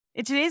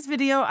In today's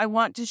video, I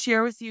want to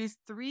share with you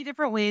three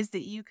different ways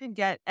that you can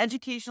get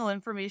educational,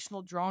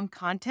 informational drone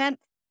content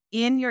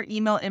in your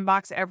email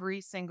inbox every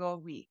single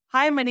week.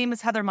 Hi, my name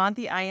is Heather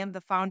Monty. I am the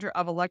founder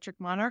of Electric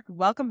Monarch.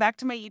 Welcome back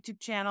to my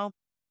YouTube channel.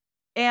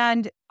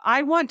 And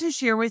I want to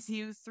share with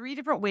you three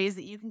different ways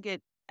that you can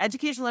get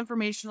educational,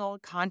 informational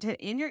content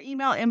in your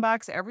email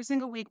inbox every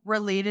single week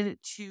related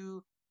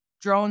to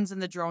drones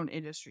and the drone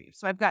industry.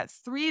 So I've got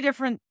three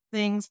different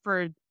things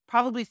for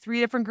probably three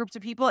different groups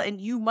of people, and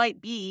you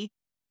might be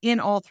in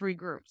all three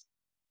groups.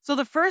 So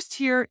the first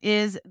here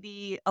is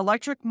the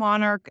Electric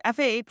Monarch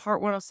FAA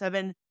Part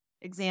 107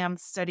 exam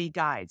study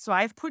guide. So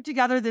I've put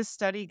together this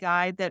study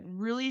guide that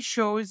really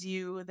shows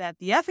you that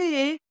the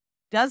FAA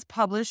does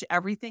publish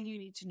everything you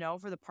need to know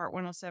for the Part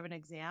 107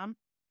 exam.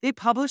 They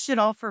publish it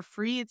all for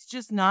free. It's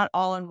just not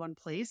all in one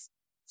place.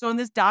 So in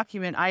this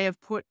document, I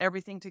have put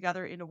everything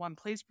together into one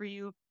place for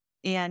you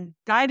and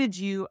guided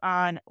you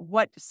on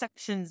what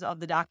sections of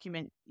the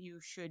document you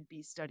should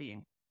be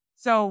studying.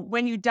 So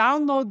when you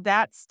download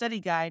that study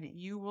guide,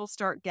 you will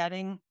start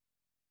getting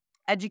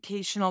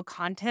educational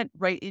content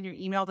right in your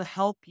email to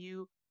help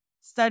you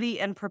study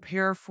and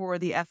prepare for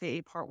the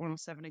FAA Part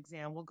 107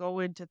 exam. We'll go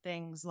into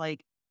things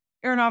like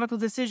aeronautical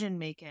decision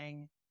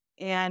making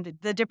and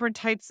the different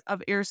types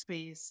of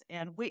airspace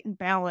and weight and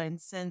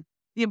balance and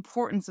the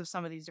importance of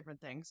some of these different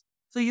things.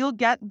 So you'll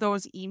get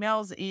those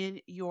emails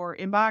in your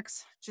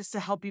inbox just to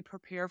help you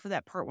prepare for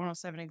that Part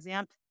 107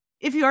 exam.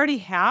 If you already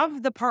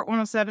have the Part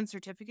 107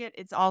 certificate,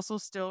 it's also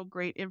still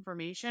great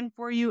information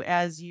for you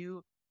as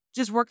you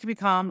just work to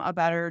become a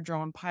better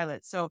drone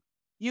pilot. So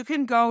you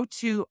can go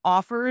to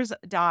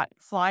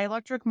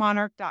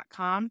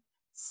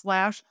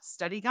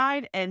offers.flyelectricmonarch.com/study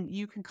guide, and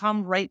you can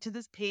come right to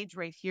this page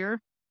right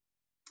here,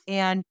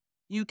 and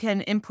you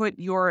can input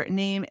your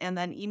name and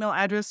then email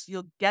address.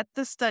 You'll get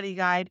the study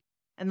guide.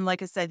 And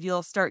like I said,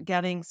 you'll start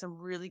getting some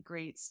really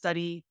great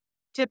study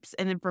tips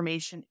and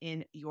information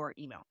in your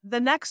email. The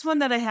next one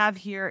that I have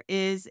here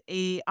is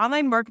a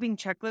online marketing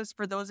checklist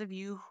for those of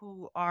you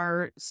who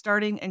are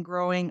starting and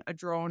growing a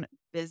drone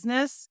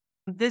business.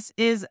 This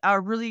is a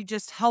really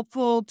just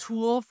helpful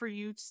tool for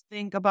you to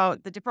think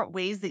about the different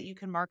ways that you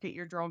can market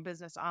your drone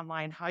business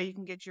online, how you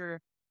can get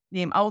your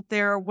name out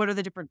there, what are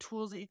the different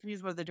tools that you can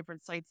use, what are the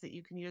different sites that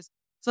you can use.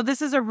 So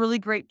this is a really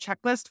great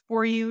checklist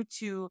for you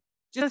to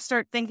just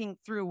start thinking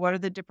through what are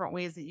the different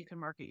ways that you can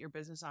market your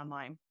business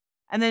online.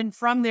 And then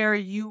from there,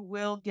 you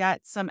will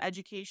get some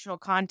educational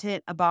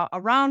content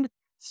around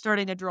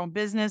starting a drone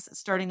business,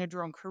 starting a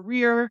drone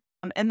career,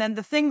 and then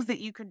the things that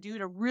you can do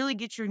to really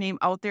get your name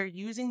out there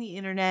using the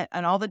internet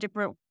and all the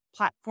different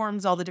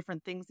platforms, all the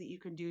different things that you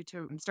can do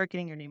to start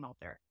getting your name out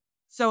there.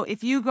 So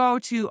if you go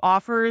to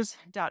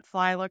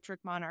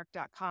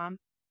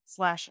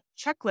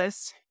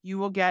offers.flyelectricmonarch.com/checklist, you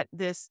will get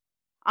this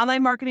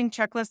online marketing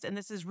checklist. And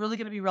this is really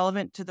going to be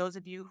relevant to those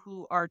of you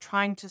who are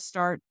trying to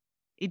start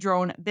a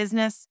drone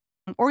business,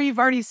 or you've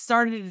already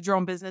started a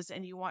drone business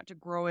and you want to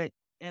grow it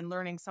and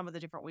learning some of the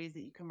different ways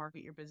that you can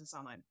market your business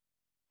online.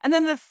 And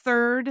then the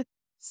third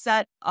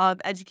set of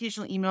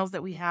educational emails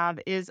that we have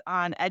is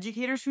on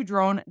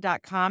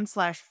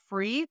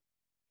educatorswhodrone.com/free.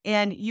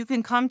 And you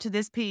can come to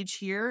this page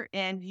here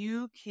and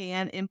you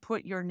can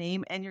input your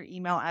name and your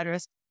email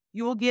address.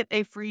 You will get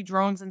a free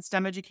drones and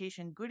STEM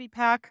education goodie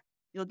pack.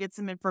 You'll get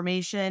some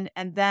information,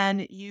 and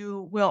then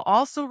you will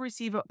also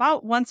receive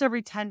about once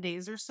every 10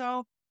 days or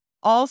so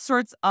all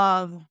sorts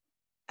of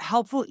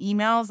helpful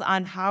emails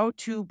on how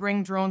to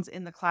bring drones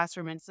in the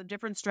classroom and some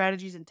different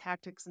strategies and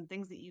tactics and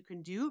things that you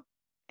can do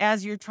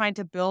as you're trying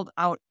to build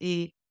out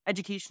a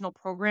educational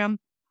program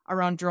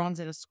around drones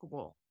in a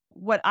school.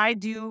 What I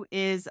do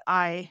is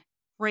I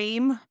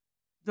frame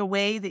the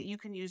way that you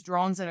can use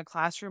drones in a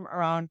classroom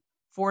around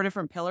four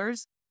different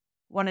pillars.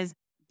 One is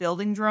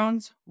building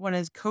drones, one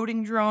is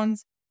coding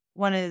drones,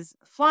 one is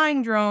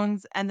flying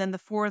drones, and then the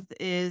fourth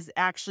is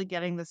actually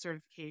getting the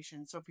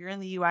certification. So if you're in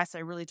the US, I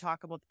really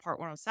talk about the Part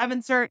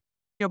 107 cert.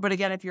 But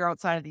again, if you're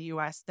outside of the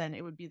US, then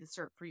it would be the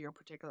cert for your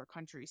particular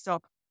country.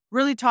 So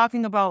really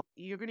talking about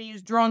you're going to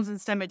use drones in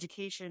STEM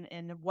education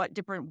and what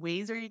different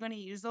ways are you going to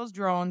use those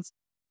drones,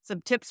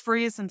 some tips for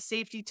you, some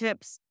safety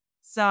tips,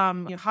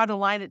 some how to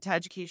align it to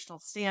educational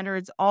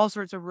standards, all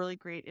sorts of really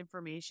great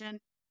information.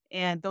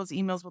 And those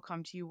emails will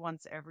come to you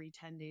once every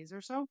 10 days or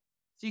so.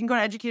 So you can go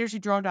to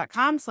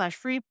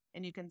educatorswhodrone.com/free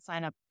and you can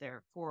sign up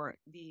there for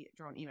the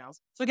drone emails.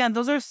 So again,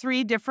 those are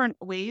three different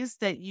ways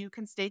that you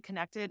can stay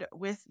connected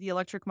with the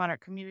Electric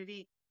Monarch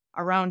community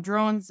around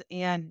drones,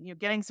 and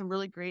getting some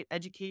really great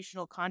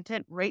educational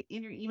content right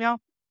in your email.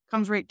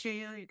 Comes right to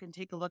you. You can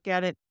take a look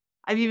at it.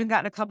 I've even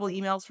gotten a couple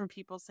emails from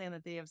people saying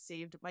that they have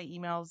saved my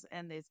emails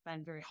and it's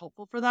been very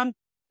helpful for them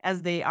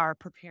as they are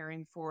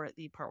preparing for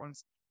the Part 1.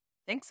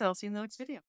 Thanks. I'll see you in the next video.